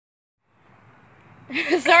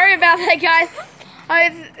Sorry about that, guys.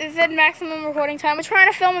 It said maximum recording time. We're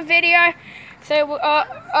trying to film a video, so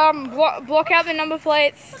block out the number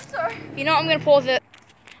plates. I'm sorry. You know what? I'm gonna pause it.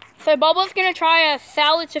 So Bubba's gonna try a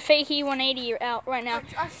salad Tofiki 180 out right now.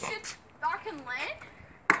 I can land.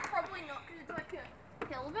 Probably not, because it's like a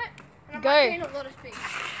hill of it. And I'm Go. not getting a lot of speed.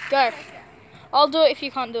 Go. Okay. I'll do it if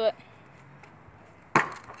you can't do it. Oh,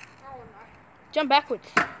 no. Jump backwards.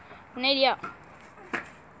 180 out.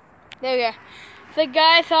 There we go. So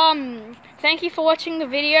guys, thank you for watching the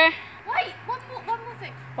video. Wait, one more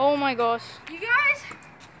thing. Oh my gosh. You guys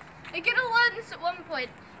are going to learn this at one point.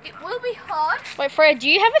 It will be hard. Wait, Fred, do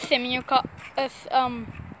you have a sim in your car? Wait,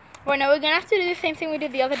 no, we're gonna have to do the same thing we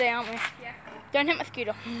did the other day, aren't we? Yeah. Don't hit my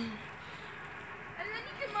scooter. And then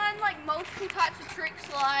you can learn like multiple types of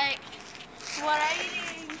tricks, like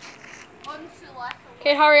 180 onto like.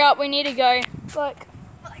 Okay, hurry up. We need to go. Like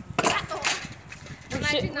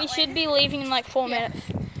that. we should be leaving in like 4 minutes.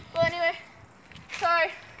 Well, anyway, so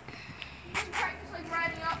you can practice like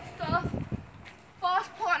riding up stuff,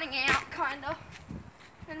 fast planning out, kinda,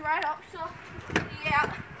 and ride up stuff,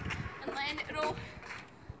 out, and land it all.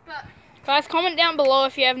 But Guys, comment down below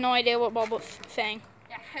if you have no idea what Bob was saying.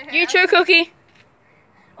 yeah. You too, Cookie.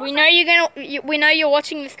 We know we know you're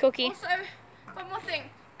watching this, Cookie. Also, one more thing.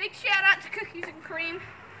 Big shout out to Cookies and Cream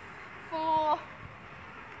for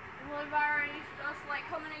like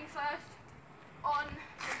commenting first on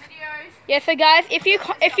the videos. Yeah, so guys, if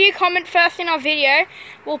you comment first in our video,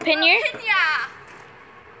 we'll pin you. Pin ya!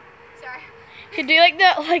 Sorry. Could do like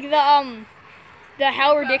the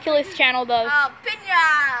How Ridiculous channel does. Pin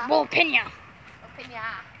ya! We'll pin ya. Pin ya.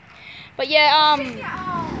 But yeah, Pin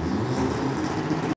ya.